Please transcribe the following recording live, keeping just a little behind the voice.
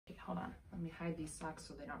Hold on, let me hide these socks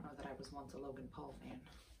so they don't know that I was once a Logan Paul fan.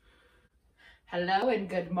 Hello and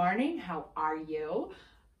good morning. How are you?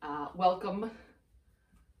 Welcome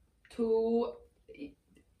to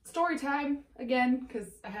story time again, because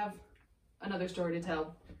I have another story to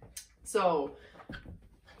tell. So,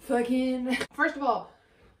 first of all,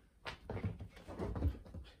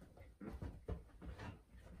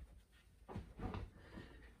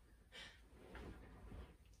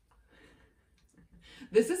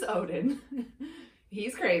 this is Odin.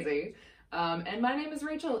 He's crazy. And my name is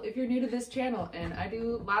Rachel, if you're new to this channel, and I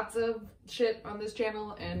do lots of shit on this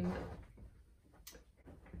channel, and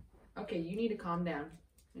okay, you need to calm down.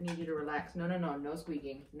 I need you to relax. No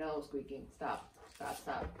squeaking. No squeaking. Stop.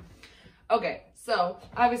 Okay, so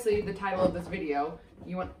obviously the title of this video,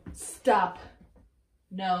 you want, stop.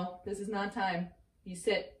 No, this is not time. You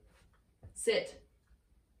sit.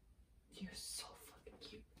 You're so fucking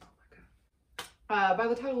cute. Oh my god. By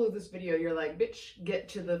the title of this video, you're like, bitch, get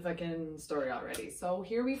to the fucking story already. So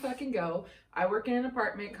here we fucking go. I work in an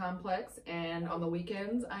apartment complex, and on the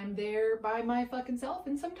weekends, I'm there by my fucking self,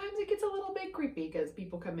 and sometimes it gets a little bit creepy because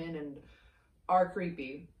people come in and are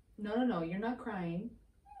creepy. No, you're not crying.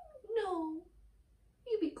 No.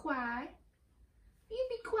 You be quiet. You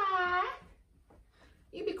be quiet.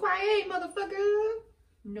 You be quiet, motherfucker.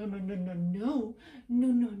 No.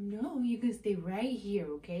 You can stay right here,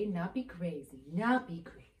 okay? Not be crazy.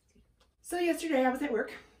 So yesterday I was at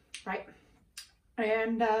work, right?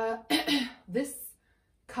 And this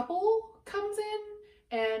couple comes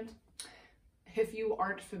in, and if you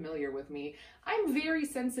aren't familiar with me, I'm very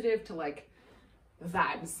sensitive to like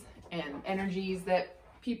vibes and energies that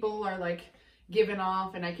people are like giving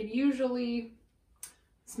off, and I can usually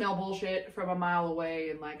smell bullshit from a mile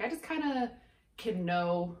away, and like I just kind of can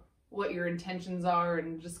know what your intentions are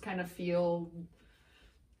and just kind of feel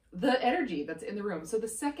the energy that's in the room. So the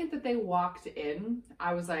second that they walked in,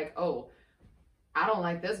 I was like, oh, I don't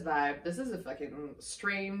like this vibe. This is a fucking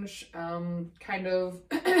strange kind of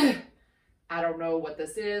I don't know what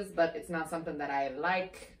this is, but it's not something that I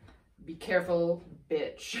like. Be careful,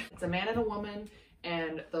 bitch. It's a man and a woman,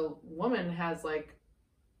 and the woman has like,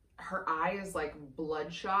 her eye is like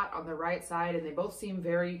bloodshot on the right side, and they both seem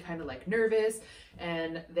very kind of like nervous,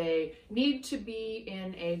 and they need to be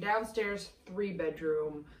in a downstairs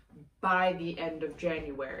 3-bedroom by the end of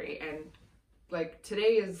January. And like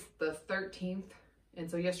today is the 13th, and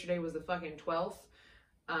so yesterday was the fucking 12th.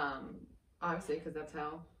 Obviously, because that's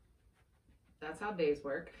how days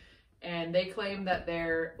work. And they claim that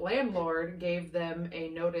their landlord gave them a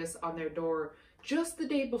notice on their door just the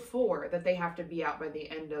day before that they have to be out by the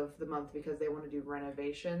end of the month because they want to do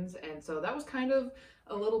renovations. And so that was kind of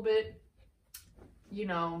a little bit, you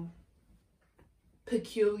know,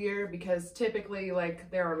 peculiar, because typically like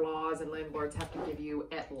there are laws and landlords have to give you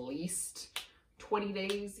at least 20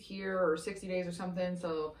 days here or 60 days or something.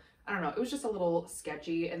 So I don't know, it was just a little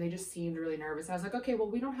sketchy, and they just seemed really nervous. I was like, okay, well,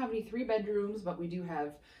 we don't have any 3 bedrooms, but we do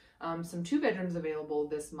have some 2 bedrooms available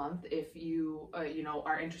this month. If you, you know,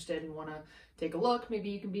 are interested and want to take a look, maybe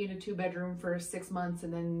you can be in a 2-bedroom for 6 months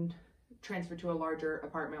and then transfer to a larger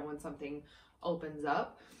apartment when something opens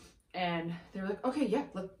up. And they were like, okay, yeah,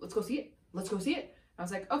 let's go see it. Let's go see it. I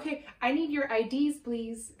was like, okay, I need your IDs,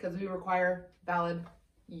 please, because we require valid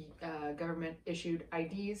government issued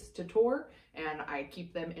IDs to tour, and I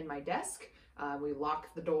keep them in my desk. We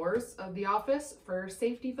lock the doors of the office for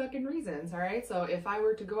safety fucking reasons, all right? So if I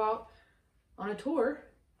were to go out on a tour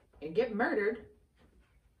and get murdered,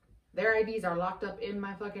 their IDs are locked up in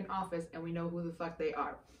my fucking office, and we know who the fuck they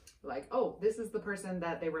are. Like, oh, this is the person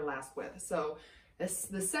that they were last with. So the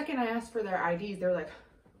second I asked for their IDs, they were like,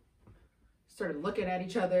 started looking at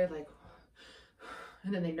each other, like,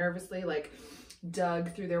 and then they nervously like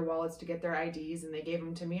dug through their wallets to get their IDs, and they gave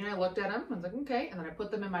them to me, and I looked at them. I was like, okay. And then I put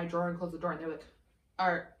them in my drawer and closed the door, and they're like,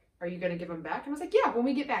 are you going to give them back? And I was like, yeah, when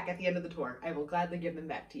we get back at the end of the tour, I will gladly give them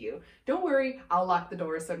back to you. Don't worry, I'll lock the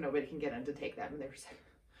doors so nobody can get in to take them. And they were like,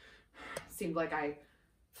 seemed like I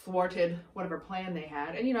thwarted whatever plan they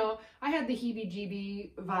had. And you know, I had the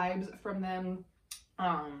heebie-jeebie vibes from them.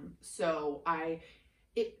 So I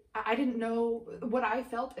didn't know. What I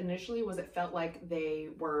felt initially was it felt like they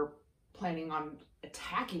were planning on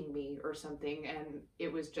attacking me or something, and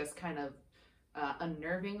it was just kind of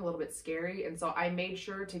unnerving, a little bit scary. And so I made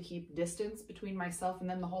sure to keep distance between myself and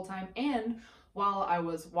them the whole time. And while I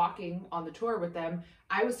was walking on the tour with them,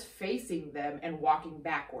 I was facing them and walking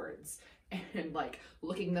backwards and like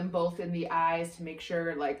looking them both in the eyes to make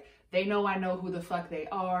sure like they know I know who the fuck they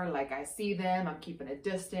are. Like I see them, I'm keeping a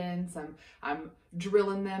distance. I'm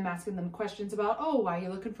drilling them, asking them questions about, oh, why are you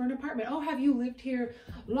looking for an apartment? Oh, have you lived here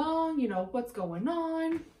long? You know, what's going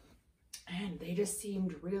on? they just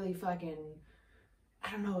seemed really fucking,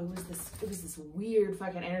 I don't know, it was this weird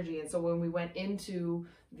fucking energy. And so when we went into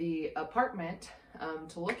the apartment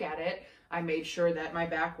to look at it, I made sure that my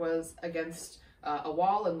back was against a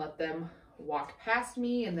wall and let them walk past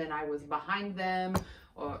me, and then I was behind them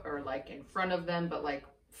or like in front of them, but like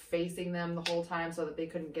facing them the whole time so that they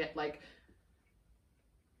couldn't get like,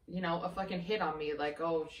 you know, a fucking hit on me, like,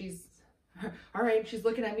 oh, she's all right, she's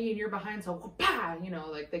looking at me and you're behind, so bah, you know,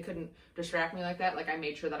 like they couldn't distract me like that. Like I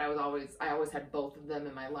made sure that I always had both of them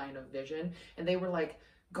in my line of vision, and they were like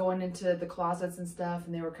going into the closets and stuff,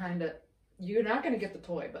 and they were kind of, you're not gonna get the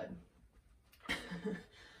toy, bud.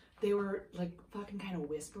 They were like fucking kind of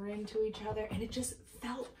whispering to each other, and it just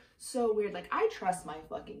felt so weird. Like I trust my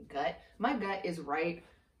fucking gut. My gut is right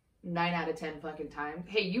 9 out of 10 fucking times.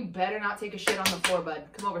 Hey, you better not take a shit on the floor, bud.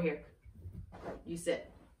 Come over here. You sit.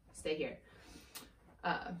 Stay here.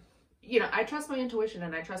 You know, I trust my intuition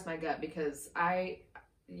and I trust my gut because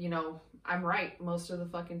you know, I'm right most of the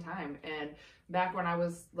fucking time. And back when I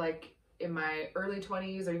was like in my early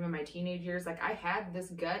 20s or even my teenage years, like I had this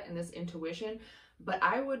gut and this intuition, but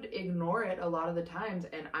I would ignore it a lot of the times,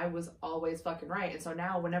 and I was always fucking right. And so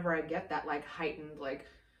now whenever I get that like heightened, like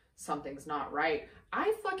something's not right,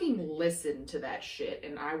 I fucking listen to that shit,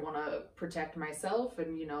 and I want to protect myself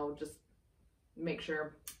and, you know, just make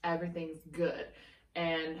sure everything's good.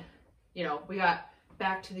 And, you know, we got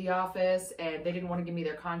back to the office and they didn't want to give me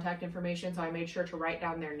their contact information, so I made sure to write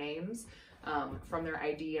down their names from their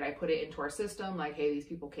ID, and I put it into our system, like, hey, these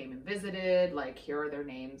people came and visited, like, here are their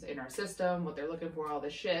names in our system, what they're looking for, all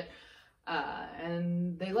this shit.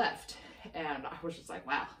 And they left, and I was just like,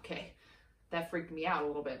 wow, okay, that freaked me out a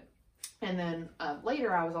little bit. And then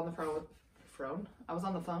later I was on the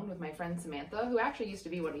phone with my friend Samantha, who actually used to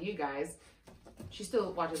be one of you guys. She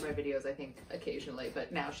still watches my videos, I think, occasionally,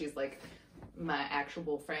 but now she's like my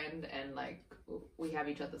actual friend, and like we have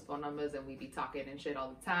each other's phone numbers and we be talking and shit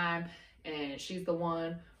all the time. And she's the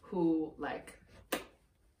one who like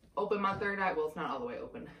opened my third eye. Well, it's not all the way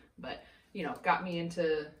open, but you know, got me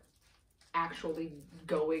into actually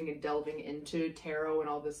going and delving into tarot and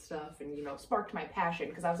all this stuff, and you know, sparked my passion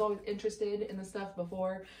because I was always interested in the stuff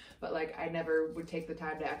before, but like I never would take the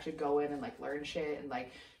time to actually go in and like learn shit. And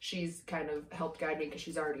like she's kind of helped guide me because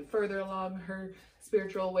she's already further along her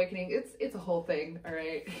spiritual awakening. It's a whole thing, all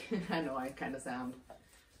right. I know I kind of sound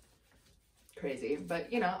crazy,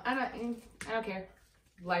 but you know, I don't care.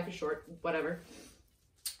 Life is short, whatever.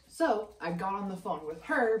 So I got on the phone with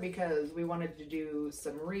her because we wanted to do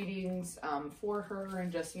some readings for her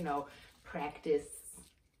and just, you know, practice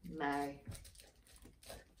my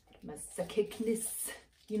psychicness,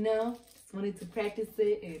 you know, just wanted to practice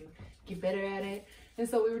it and get better at it. And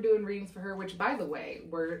so we were doing readings for her, which by the way,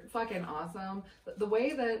 were fucking awesome. The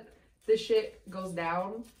way that this shit goes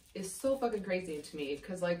down is so fucking crazy to me,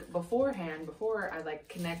 because like before I like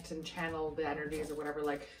connect and channel the energies or whatever,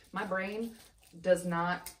 like my brain does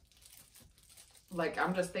not, like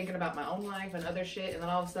I'm just thinking about my own life and other shit, and then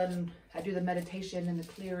all of a sudden I do the meditation and the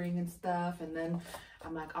clearing and stuff, and then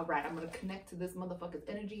I'm like, all right, I'm gonna connect to this motherfucker's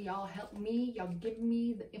energy. Y'all help me, y'all give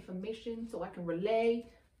me the information so I can relay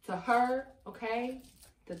to her, okay,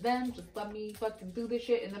 to them. Just let me fucking do this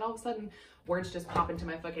shit. And then all of a sudden words just pop into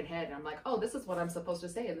my fucking head, and I'm like, oh, this is what I'm supposed to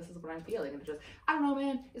say, and this is what I'm feeling. And it's just, I don't know,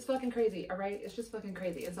 man, it's fucking crazy. All right, it's just fucking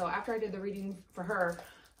crazy. And so after I did the reading for her,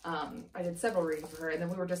 I did several readings for her, and then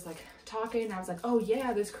we were just like talking, and I was like, oh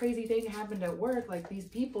yeah, this crazy thing happened at work. Like these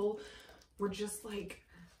people were just like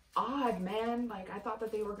odd, man. Like I thought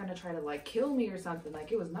that they were gonna try to like kill me or something.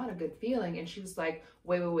 Like it was not a good feeling. And she was like,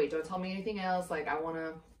 wait, don't tell me anything else. Like I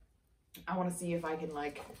wanna see if I can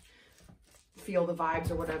like feel the vibes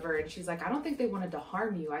or whatever. And she's like, I don't think they wanted to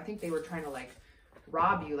harm you. I think they were trying to like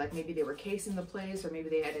rob you. Like maybe they were casing the place, or maybe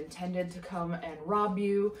they had intended to come and rob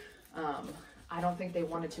you. I don't think they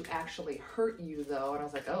wanted to actually hurt you though. And I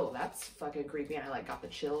was like, oh, that's fucking creepy. And I like got the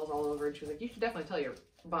chills all over. And she was like, you should definitely tell your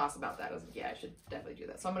boss about that. I was like, yeah, I should definitely do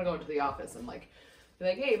that. So I'm gonna go into the office and like be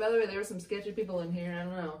like, hey, by the way, there were some sketchy people in here, I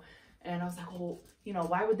don't know. And I was like, well, you know,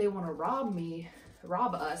 why would they want to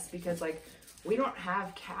rob us? Because like we don't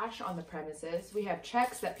have cash on the premises. We have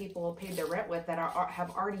checks that people paid their rent with that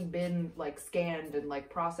have already been like scanned and like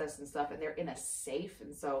processed and stuff, and they're in a safe.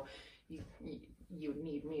 And so you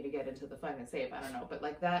need me to get into the fucking safe. I don't know, but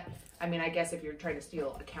like that, I mean, I guess if you're trying to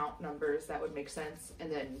steal account numbers, that would make sense.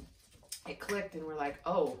 And then it clicked, and we're like,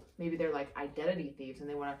 oh, maybe they're like identity thieves, and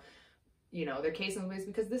they want to, you know, they're casing the place,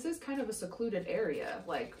 because this is kind of a secluded area.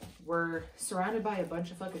 Like we're surrounded by a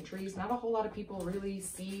bunch of fucking trees. Not a whole lot of people really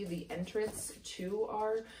see the entrance to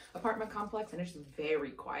our apartment complex, and it's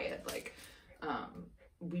very quiet. Like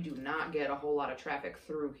we do not get a whole lot of traffic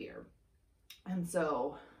through here. And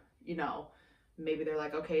so, you know, maybe they're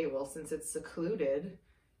like, okay, well, since it's secluded,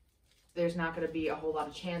 there's not going to be a whole lot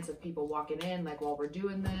of chance of people walking in like while we're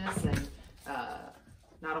doing this, and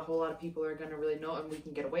not a whole lot of people are going to really know, and we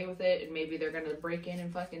can get away with it. And maybe they're going to break in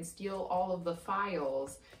and fucking steal all of the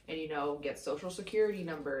files and, you know, get social security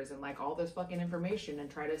numbers and like all this fucking information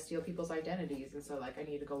and try to steal people's identities. And so like I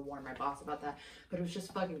need to go warn my boss about that. But it was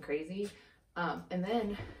just fucking crazy. And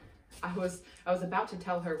then I was about to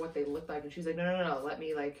tell her what they looked like, and she's like, no, let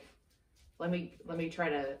me try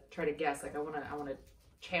to guess. Like I want to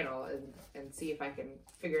channel and see if I can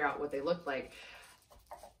figure out what they look like.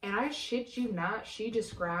 And I shit you not, she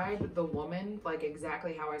described the woman like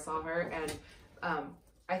exactly how I saw her. And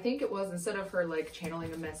I think it was, instead of her like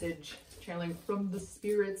channeling a message, channeling from the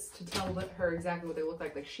spirits to tell her exactly what they look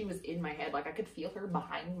like she was in my head. Like I could feel her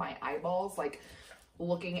behind my eyeballs, like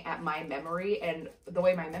looking at my memory. And the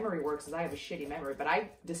way my memory works is I have a shitty memory, but I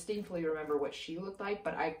distinctly remember what she looked like,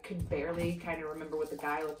 but I could barely kind of remember what the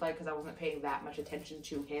guy looked like because I wasn't paying that much attention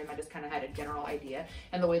to him. I just kind of had a general idea,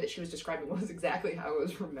 and the way that she was describing was exactly how I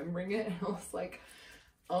was remembering it. And I was like,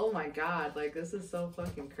 oh my god, like this is so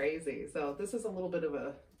fucking crazy. So this is a little bit of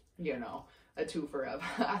a, you know, a twofer of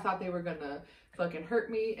I thought they were gonna fucking hurt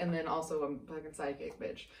me, and then also I'm fucking psychic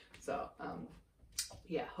bitch. So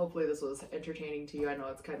yeah, hopefully this was entertaining to you. I know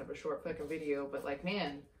it's kind of a short fucking video, but like,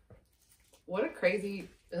 man, what a crazy,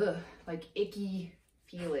 like icky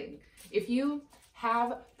feeling. If you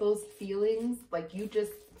have those feelings, like you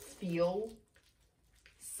just feel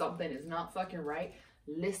something is not fucking right,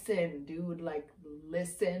 listen, dude, like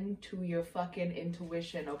listen to your fucking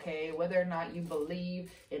intuition, okay? Whether or not you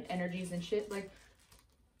believe in energies and shit, like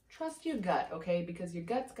trust your gut, okay? Because your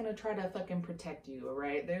gut's gonna try to fucking protect you, all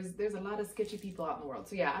right? There's a lot of sketchy people out in the world.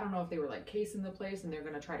 So yeah, I don't know if they were like casing the place and they're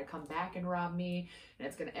gonna try to come back and rob me and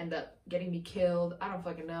it's gonna end up getting me killed. I don't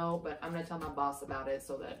fucking know, but I'm gonna tell my boss about it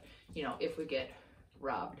so that, you know, if we get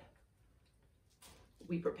robbed,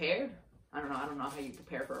 we prepared. I don't know how you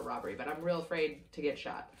prepare for a robbery, but I'm real afraid to get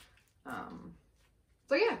shot.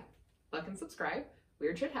 So yeah, fucking subscribe.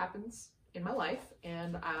 Weird shit happens in my life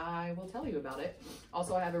and I will tell you about it.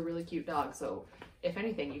 Also, I have a really cute dog, so if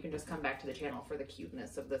anything, you can just come back to the channel for the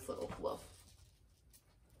cuteness of this little fluff.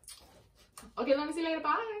 Okay, let me see you later.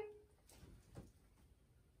 Bye.